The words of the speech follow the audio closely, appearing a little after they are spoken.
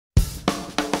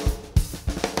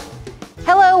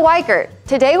Hello Weichert!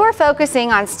 Today we're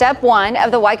focusing on step 1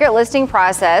 of the Weichert listing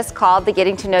process called the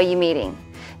Getting to Know You meeting.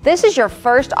 This is your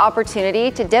first opportunity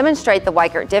to demonstrate the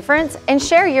Weichert difference and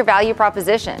share your value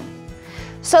proposition.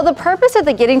 So the purpose of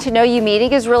the Getting to Know You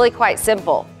meeting is really quite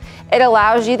simple. It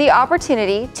allows you the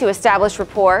opportunity to establish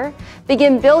rapport,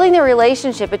 begin building the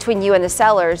relationship between you and the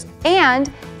sellers,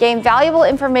 and gain valuable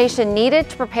information needed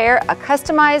to prepare a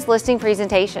customized listing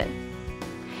presentation.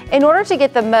 In order to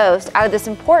get the most out of this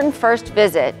important first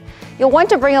visit, you'll want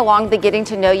to bring along the Getting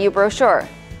to Know You brochure.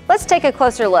 Let's take a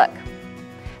closer look.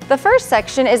 The first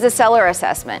section is the seller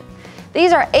assessment.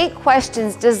 These are 8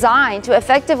 questions designed to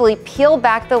effectively peel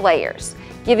back the layers,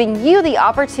 giving you the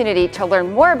opportunity to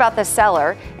learn more about the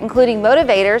seller, including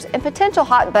motivators and potential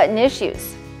hot button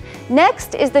issues.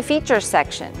 Next is the features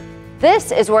section.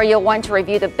 This is where you'll want to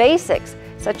review the basics,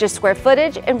 such as square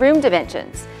footage and room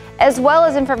dimensions, as well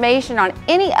as information on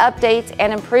any updates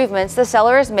and improvements the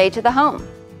seller has made to the home.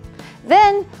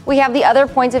 Then we have the other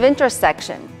points of interest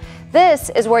section. This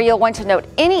is where you'll want to note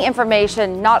any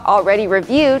information not already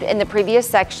reviewed in the previous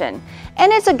section,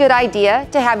 and it's a good idea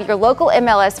to have your local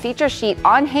MLS feature sheet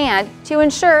on hand to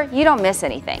ensure you don't miss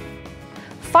anything.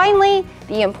 Finally,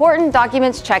 the important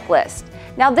documents checklist.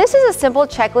 Now this is a simple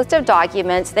checklist of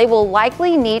documents they will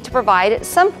likely need to provide at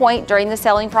some point during the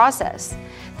selling process.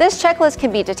 This checklist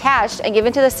can be detached and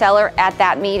given to the seller at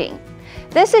that meeting.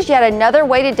 This is yet another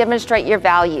way to demonstrate your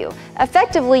value.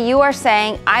 Effectively, you are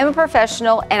saying, I'm a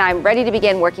professional and I'm ready to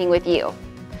begin working with you.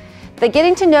 The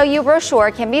Getting to Know You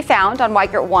brochure can be found on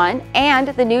Weichert One and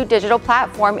the new digital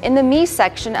platform in the Me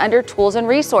section under Tools and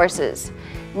Resources.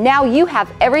 Now you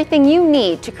have everything you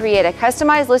need to create a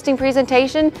customized listing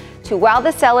presentation to wow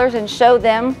the sellers and show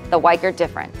them the Weichert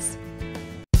difference.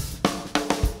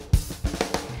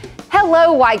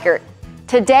 Hello Weichert!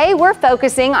 Today we're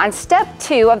focusing on step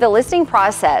 2 of the listing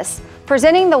process,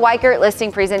 presenting the Weichert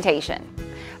listing presentation.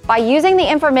 By using the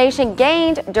information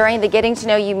gained during the Getting to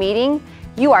Know You meeting,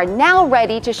 you are now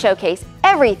ready to showcase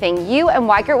everything you and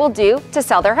Weichert will do to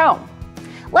sell their home.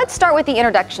 Let's start with the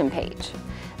introduction page.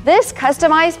 This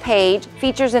customized page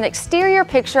features an exterior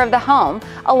picture of the home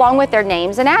along with their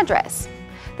names and address.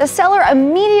 The seller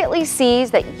immediately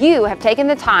sees that you have taken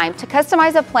the time to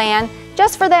customize a plan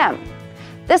just for them.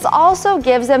 This also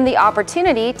gives them the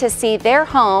opportunity to see their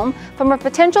home from a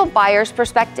potential buyer's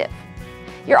perspective.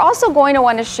 You're also going to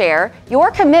want to share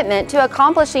your commitment to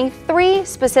accomplishing 3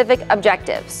 specific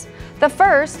objectives. The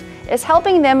first is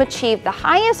helping them achieve the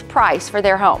highest price for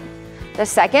their home. The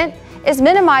second is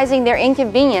minimizing their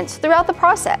inconvenience throughout the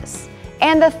process.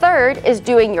 And the third is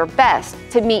doing your best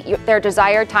to meet their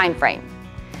desired time frame.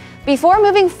 Before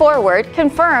moving forward,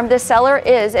 confirm the seller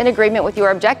is in agreement with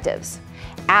your objectives.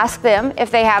 Ask them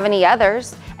if they have any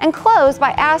others, and close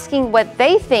by asking what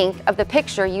they think of the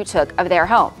picture you took of their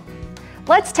home.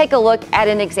 Let's take a look at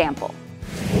an example.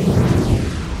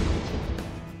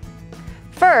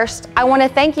 First, I want to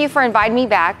thank you for inviting me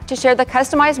back to share the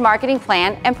customized marketing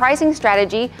plan and pricing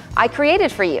strategy I created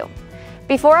for you.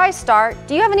 Before I start,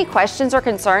 do you have any questions or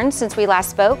concerns since we last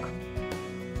spoke?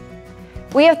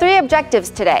 We have 3 objectives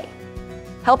today: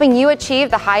 helping you achieve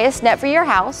the highest net for your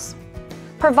house,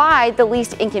 provide the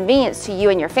least inconvenience to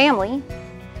you and your family,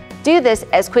 do this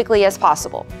as quickly as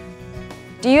possible.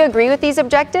 Do you agree with these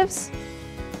objectives?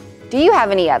 Do you have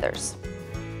any others?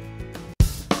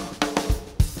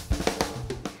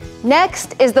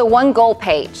 Next is the One Goal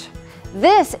page.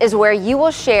 This is where you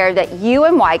will share that you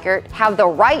and Weichert have the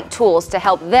right tools to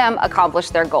help them accomplish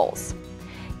their goals.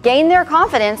 Gain their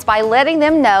confidence by letting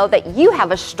them know that you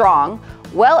have a strong,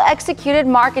 well-executed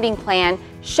marketing plan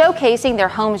showcasing their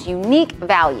home's unique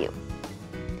value.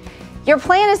 Your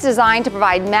plan is designed to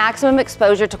provide maximum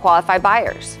exposure to qualified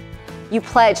buyers. You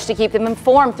pledge to keep them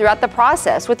informed throughout the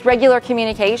process with regular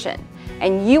communication,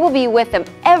 and you will be with them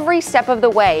every step of the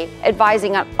way,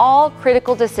 advising on all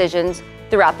critical decisions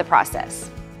throughout the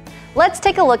process. Let's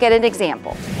take a look at an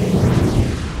example.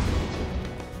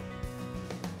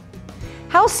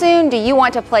 How soon do you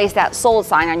want to place that sold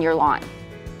sign on your lawn?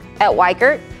 At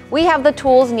Weichert, we have the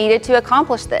tools needed to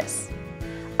accomplish this.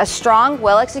 A strong,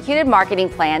 well-executed marketing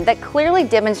plan that clearly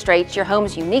demonstrates your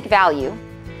home's unique value,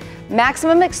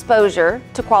 maximum exposure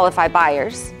to qualified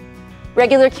buyers,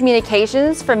 regular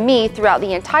communications from me throughout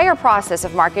the entire process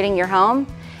of marketing your home,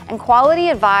 and quality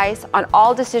advice on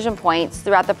all decision points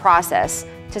throughout the process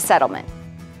to settlement.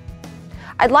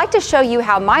 I'd like to show you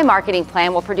how my marketing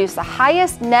plan will produce the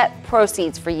highest net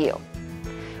proceeds for you.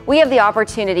 We have the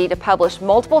opportunity to publish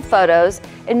multiple photos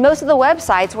in most of the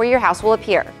websites where your house will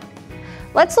appear.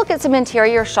 Let's look at some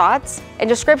interior shots and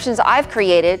descriptions I've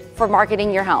created for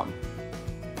marketing your home.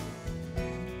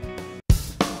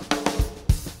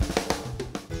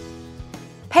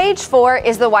 Page 4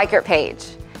 is the Weichert page.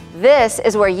 This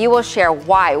is where you will share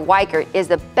why Weichert is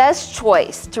the best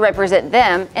choice to represent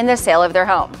them in the sale of their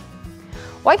home.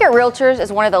 Weichert Realtors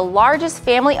is one of the largest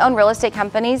family-owned real estate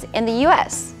companies in the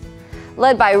U.S.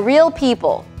 Led by real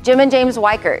people, Jim and James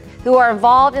Weichert, who are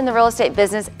involved in the real estate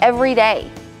business every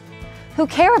day, who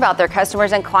care about their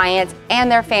customers and clients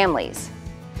and their families.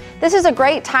 This is a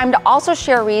great time to also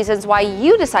share reasons why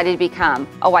you decided to become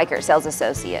a Weichert sales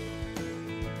associate.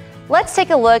 Let's take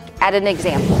a look at an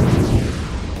example.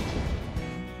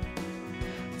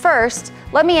 First,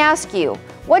 let me ask you,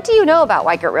 what do you know about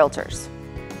Weichert Realtors?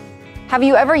 Have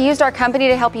you ever used our company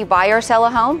to help you buy or sell a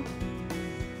home?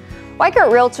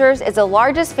 Weichert Realtors is the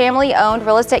largest family-owned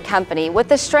real estate company with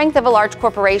the strength of a large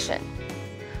corporation.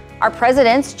 Our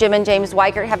presidents, Jim and James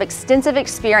Weichert, have extensive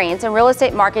experience in real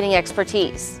estate marketing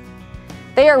expertise.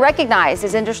 They are recognized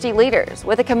as industry leaders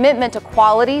with a commitment to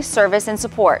quality, service, and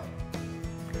support.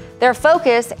 Their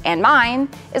focus, and mine,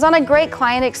 is on a great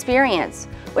client experience,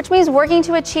 which means working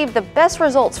to achieve the best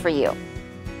results for you.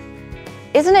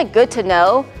 Isn't it good to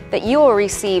know that you will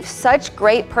receive such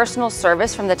great personal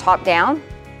service from the top down?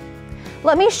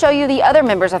 Let me show you the other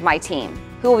members of my team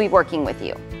who will be working with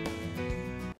you.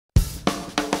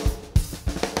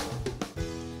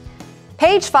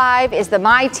 Page 5 is the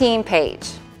My Team page.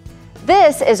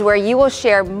 This is where you will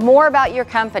share more about your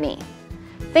company.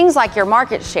 Things like your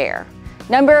market share,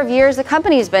 number of years the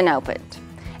company's been opened,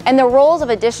 and the roles of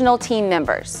additional team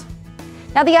members.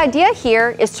 Now, the idea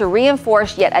here is to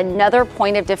reinforce yet another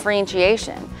point of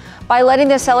differentiation by letting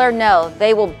the seller know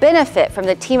they will benefit from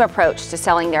the team approach to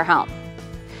selling their home.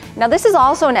 Now, this is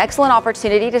also an excellent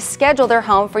opportunity to schedule their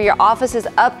home for your office's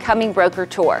upcoming broker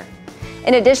tour.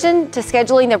 In addition to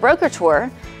scheduling the broker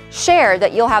tour, share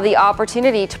that you'll have the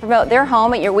opportunity to promote their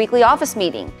home at your weekly office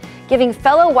meeting, giving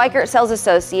fellow Weichert sales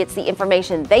associates the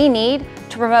information they need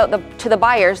to promote to the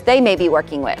buyers they may be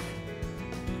working with.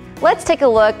 Let's take a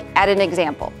look at an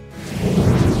example.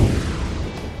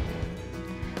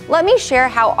 Let me share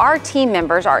how our team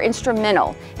members are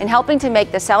instrumental in helping to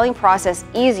make the selling process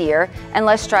easier and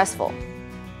less stressful.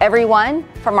 Everyone,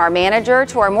 from our manager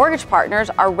to our mortgage partners,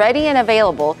 are ready and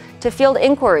available to field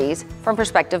inquiries from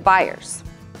prospective buyers.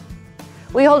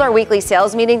 We hold our weekly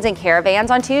sales meetings in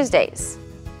caravans on Tuesdays.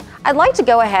 I'd like to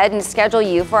go ahead and schedule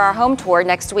you for our home tour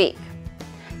next week.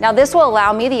 Now, this will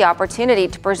allow me the opportunity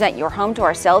to present your home to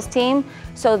our sales team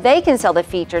so they can sell the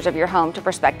features of your home to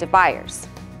prospective buyers.